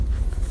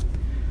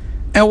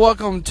And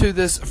welcome to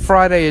this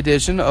Friday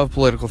edition of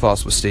Political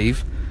Thoughts with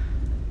Steve.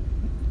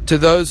 To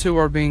those who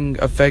are being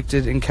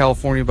affected in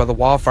California by the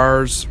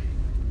wildfires,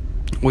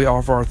 we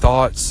offer our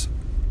thoughts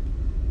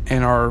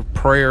and our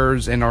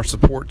prayers and our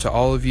support to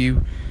all of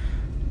you.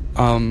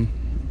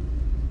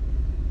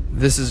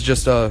 This is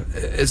just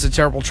it's a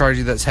terrible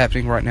tragedy that's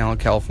happening right now in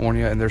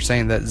California, and they're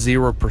saying that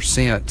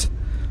 0%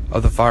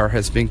 of the fire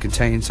has been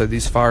contained. So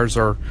these fires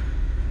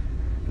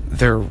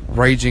they're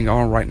raging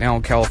on right now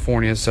in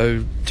California.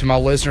 So to my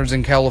listeners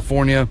in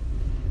California,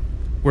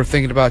 we're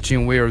thinking about you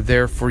and we are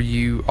there for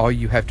you. All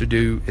you have to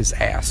do is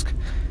ask.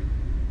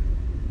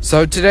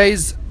 So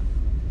today's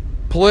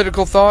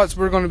political thoughts,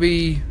 we're going to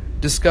be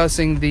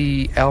discussing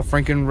the Al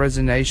Franken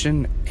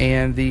resignation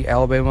and the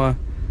Alabama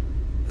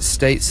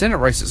state Senate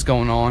race that's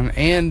going on,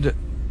 and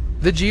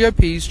the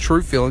GOP's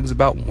true feelings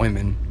about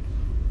women.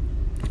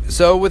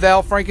 So with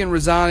Al Franken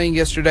resigning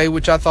yesterday,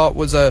 which I thought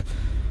was a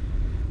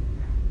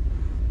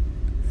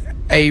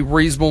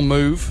reasonable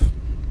move,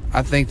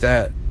 I think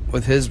that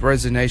with his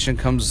resignation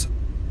comes,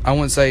 I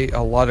wouldn't say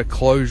a lot of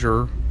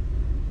closure,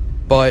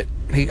 but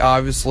he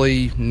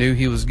obviously knew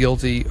he was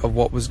guilty of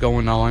what was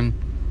going on,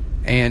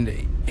 and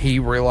he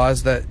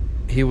realized that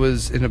he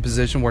was in a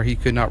position where he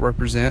could not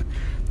represent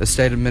the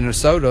state of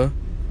Minnesota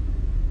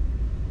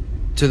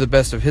to the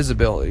best of his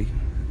ability.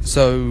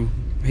 So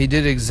he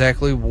did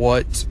exactly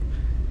what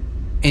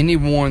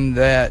anyone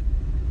that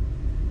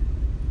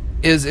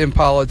is in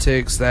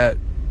politics that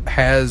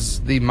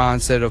has the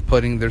mindset of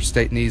putting their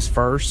state needs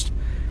first,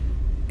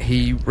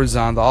 he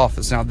resigned the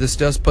office. Now, this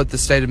does put the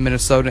state of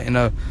Minnesota in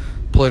a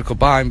political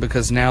bind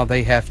because now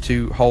they have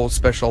to hold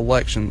special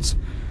elections.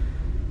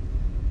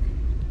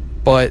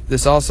 But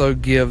this also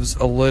gives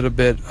a little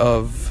bit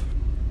of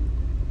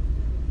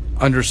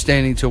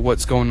understanding to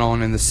what's going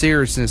on and the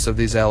seriousness of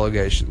these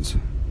allegations.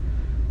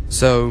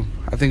 So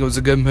I think it was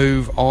a good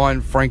move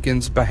on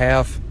Franken's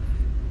behalf,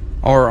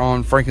 or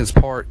on Franken's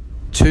part,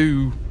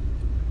 to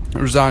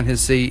resign his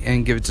seat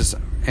and give it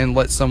to and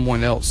let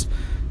someone else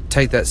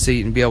take that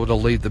seat and be able to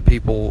lead the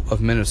people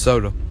of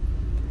Minnesota.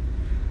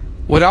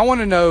 What I want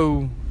to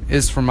know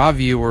is from my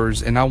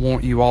viewers, and I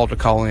want you all to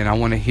call in. I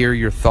want to hear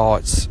your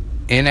thoughts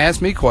and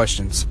ask me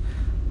questions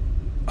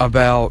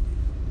about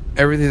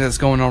everything that's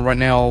going on right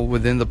now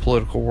within the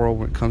political world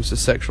when it comes to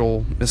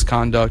sexual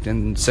misconduct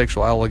and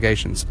sexual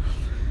allegations.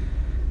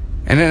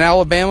 And in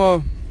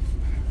Alabama,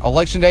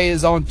 Election Day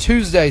is on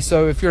Tuesday,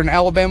 so if you're an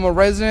Alabama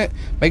resident,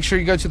 make sure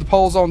you go to the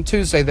polls on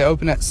Tuesday. They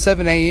open at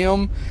 7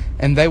 a.m.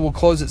 and they will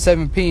close at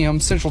 7 p.m.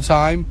 Central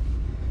Time.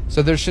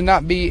 So there should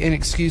not be an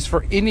excuse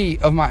for any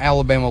of my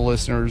Alabama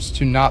listeners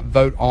to not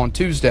vote on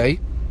Tuesday.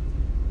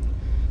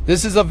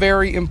 This is a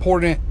very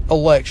important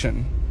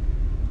election.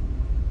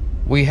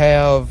 We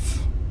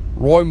have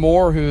Roy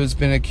Moore, who has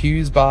been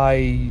accused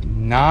by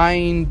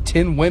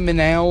 9-10 women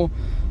now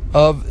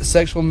of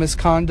sexual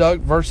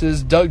misconduct,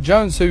 versus Doug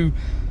Jones, who,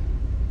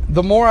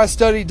 the more I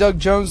study Doug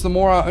Jones, the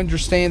more I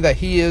understand that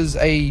he is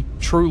a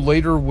true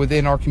leader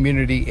within our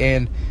community,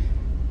 and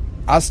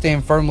I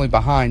stand firmly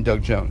behind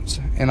Doug Jones.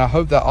 And I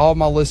hope that all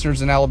my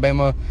listeners in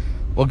Alabama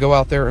will go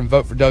out there and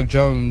vote for Doug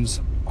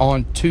Jones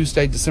on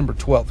Tuesday, December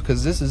 12th,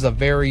 because this is a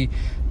very,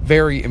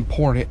 very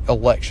important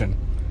election.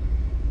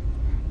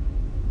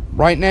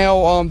 Right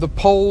now, the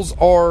polls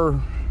are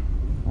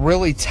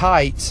really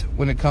tight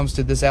when it comes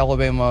to this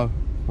Alabama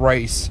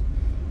race.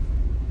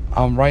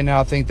 Right now,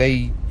 I think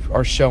they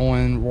are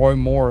showing Roy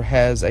Moore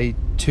has a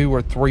 2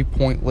 or 3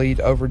 point lead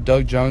over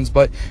Doug Jones.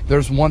 But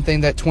there's one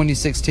thing that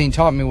 2016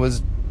 taught me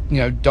was,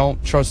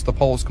 don't trust the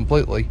polls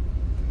completely.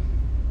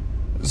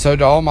 So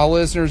to all my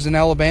listeners in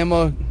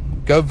Alabama,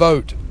 go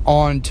vote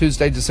on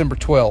Tuesday, December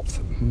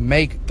 12th.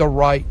 Make the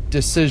right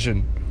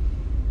decision.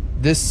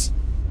 This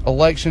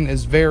election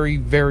is very,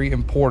 very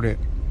important.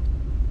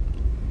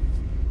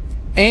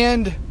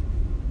 And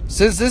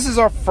since this is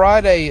our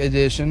Friday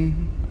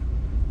edition,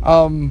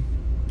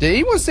 did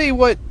anyone see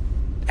what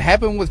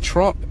happened with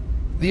Trump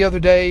the other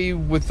day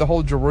with the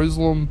whole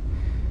Jerusalem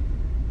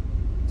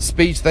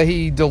speech that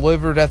he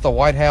delivered at the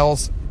White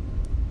House?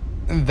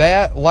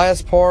 That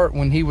last part,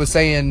 when he was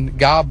saying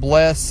God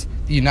bless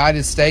the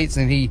United States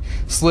and he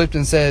slipped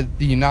and said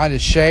the United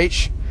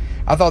States,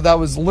 I thought that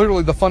was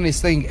literally the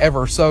funniest thing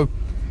ever. So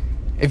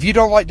if you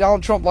don't like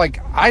Donald Trump like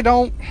I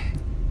don't,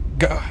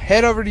 go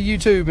head over to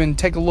YouTube and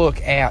take a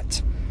look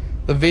at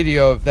the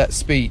video of that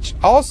speech.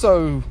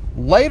 Also,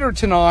 later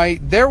tonight,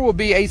 there will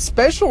be a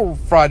special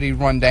Friday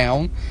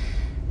rundown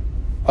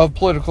of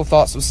Political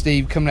Thoughts with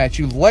Steve coming at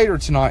you later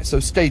tonight, so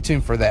stay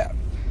tuned for that.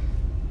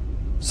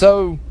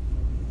 So,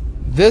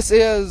 this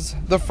is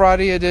the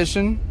Friday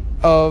edition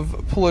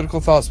of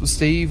Political Thoughts with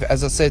Steve.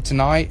 As I said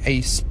tonight,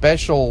 a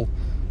special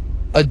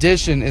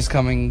edition is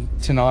coming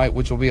tonight,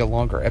 which will be a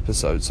longer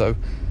episode. So,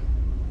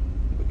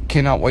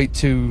 cannot wait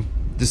to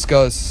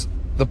discuss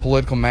the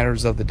political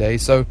matters of the day.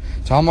 So,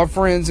 to all my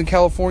friends in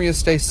California,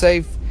 stay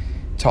safe.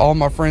 To all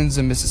my friends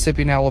in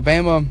Mississippi and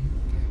Alabama,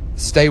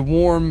 stay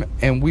warm,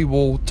 and we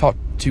will talk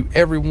to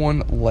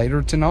everyone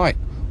later tonight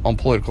on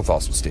Political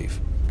Thoughts with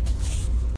Steve.